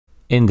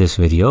In this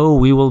video,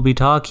 we will be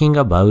talking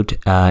about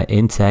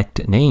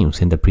insect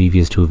names. In the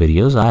previous two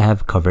videos, I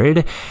have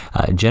covered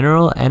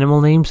general animal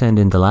names, and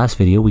in the last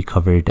video, we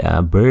covered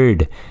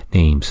bird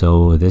names.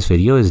 So this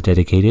video is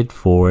dedicated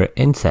for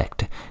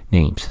insect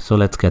names. So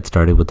let's get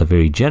started with a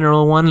very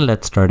general one.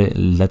 Let's start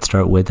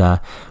with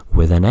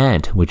an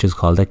ant, which is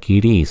called a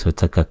kiri. So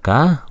it's a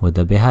kaka with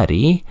the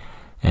bihari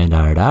and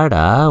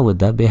ardada with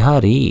the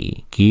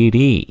bihari.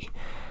 Kiri.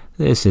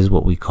 This is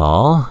what we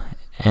call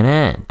an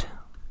ant.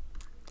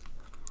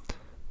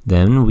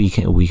 Then we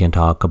can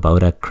talk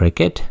about a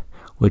cricket,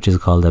 which is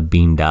called a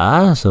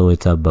binda. So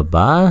it's a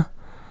baba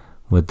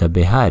with the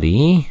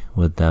bihari,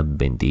 with the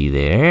bindi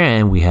there,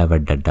 and we have a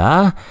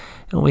dada,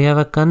 and we have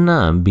a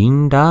kanna,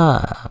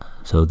 binda.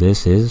 So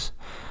this is,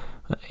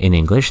 in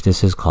English,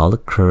 this is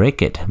called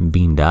cricket.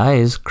 Binda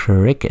is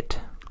cricket.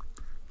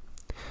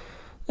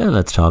 And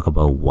let's talk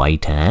about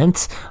white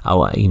ants.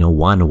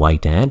 One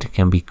white ant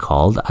can be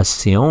called a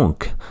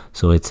seonk.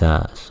 So it's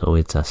a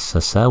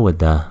sasa with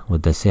the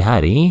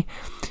sehari.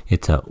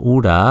 It's a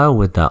uda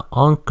with the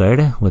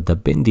onkar with the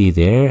bindi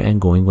there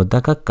and going with the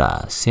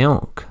kaka.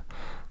 Seonk.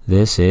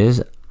 This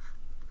is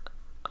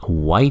a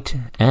white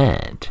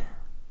ant.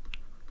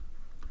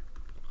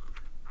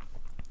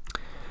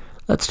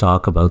 Let's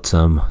talk about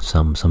some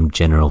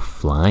general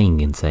flying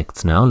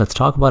insects now. Let's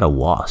talk about a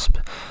wasp.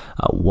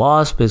 A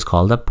wasp is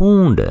called a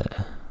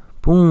punda.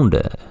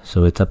 Punda.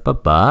 So it's a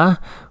papa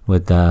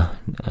with the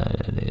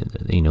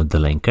the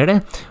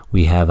lankar.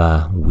 We have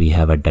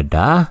a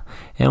dada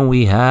and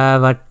we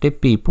have a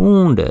tippy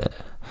punda.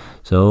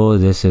 So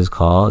this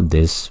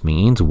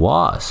means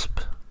wasp.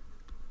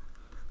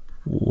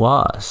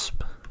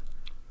 Wasp.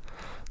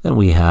 Then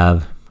we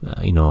have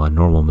a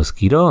normal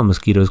mosquito. A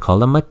mosquito is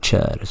called a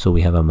machar. So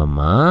we have a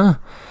mama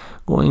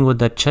going with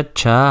the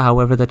cha-cha.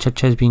 However, the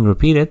cha-cha is being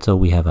repeated, so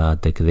we have a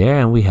dik there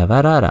and we have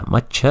a rara,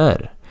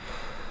 machar.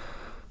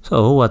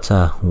 So what's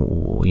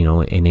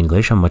in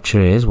English, a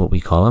machar is what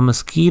we call a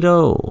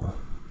mosquito.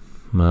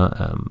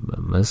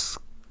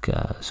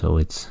 So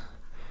it's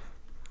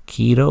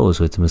keto,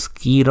 so it's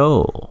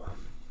mosquito.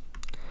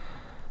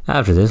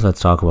 After this,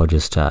 let's talk about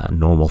just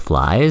normal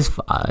flies.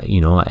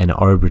 An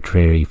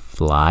arbitrary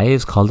fly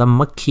is called a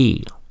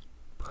maki.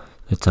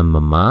 It's a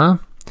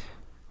mama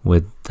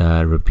with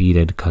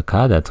repeated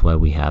kaka, that's why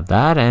we have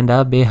that, and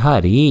a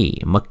behari,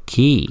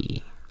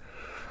 maki.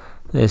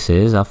 This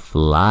is a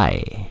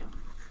fly.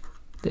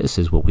 This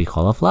is what we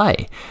call a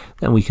fly.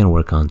 Then we can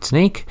work on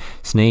snake.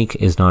 Snake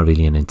is not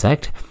really an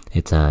insect.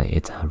 It's a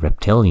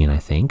reptilian, I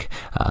think.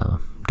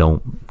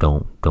 Don't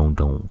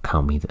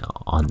count me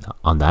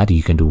on that.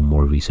 You can do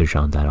more research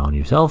on that on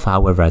yourself.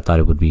 However, I thought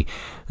it would be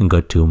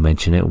good to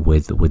mention it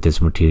with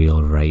this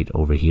material right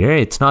over here.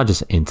 It's not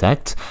just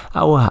insects.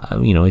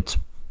 It's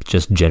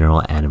just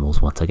general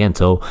animals once again.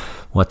 So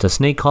what's a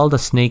snake called? A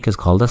snake is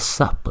called a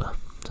sap.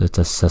 So it's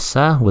a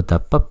sasa with the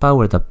papa,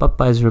 where the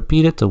papa is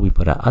repeated, so we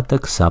put a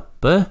atak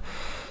sap.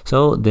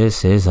 So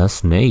this is a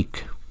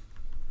snake.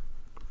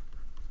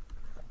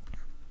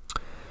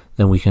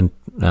 Then we can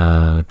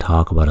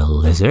talk about a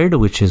lizard,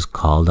 which is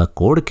called a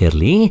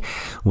kodkerli,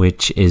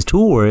 which is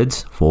two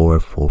words for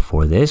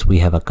this. We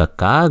have a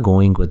kaka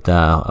going with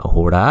the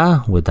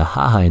hora, with the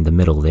haha in the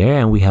middle there,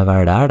 and we have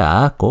a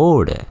rara,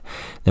 kod.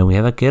 Then we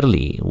have a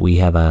kerli. We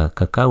have a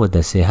kaka with the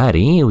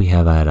sehari. We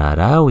have a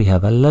rara. We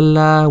have a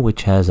lalla,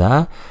 which has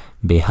a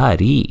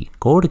behari,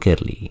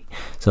 kodkerli.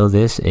 So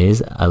this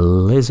is a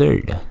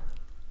lizard.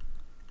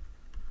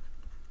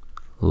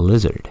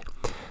 Lizard.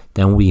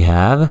 Then we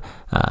have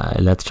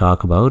let's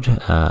talk about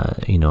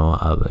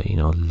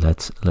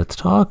let's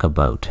talk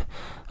about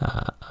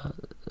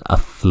a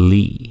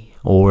flea,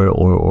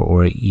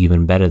 or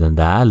even better than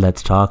that,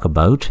 let's talk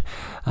about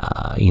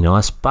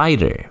a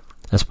spider.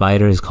 A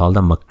spider is called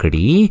a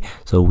makkadi.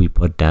 So we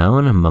put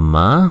down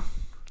mama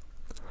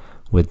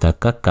with the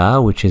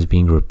kaka, which is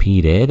being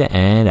repeated,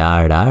 and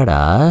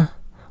ardada,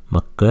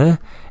 makka,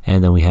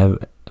 and then we have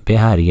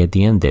behari at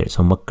the end there.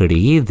 So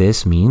makkadi,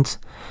 this means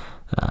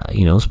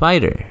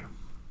spider.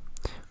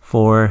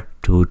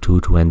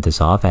 To end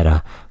this off at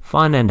a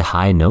fun and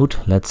high note,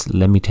 let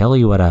me tell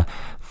you what a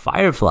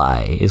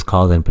firefly is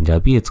called in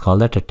Punjabi. It's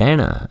called a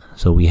tatana.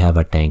 So we have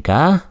a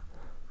tanka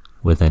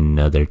with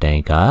another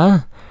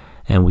tanka,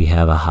 and we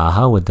have a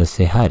haha with the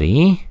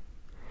sehari,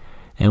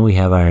 and we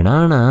have our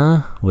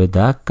nana with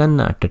the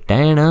kanna,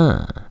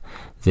 tatana.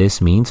 This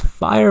means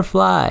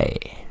firefly.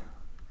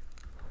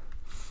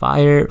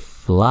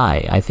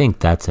 Firefly. I think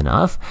that's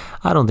enough.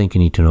 I don't think you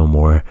need to know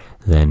more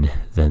than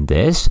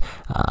this.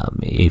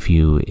 If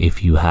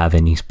you have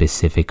any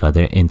specific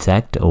other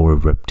insect or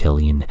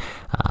reptilian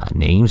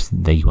names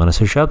that you want to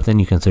search up, then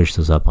you can search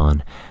those up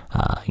on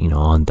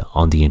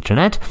the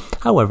internet.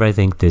 However, I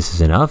think this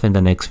is enough. In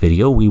the next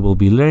video, we will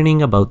be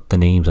learning about the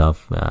names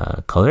of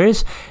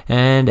colors,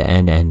 and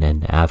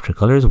after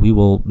colors, we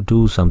will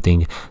do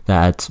something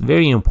that's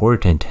very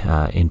important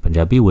in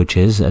Punjabi, which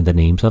is the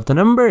names of the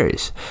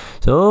numbers.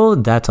 So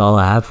that's all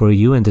I have for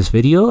you in this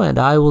video, and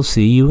I will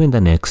see you in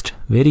the next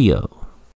video.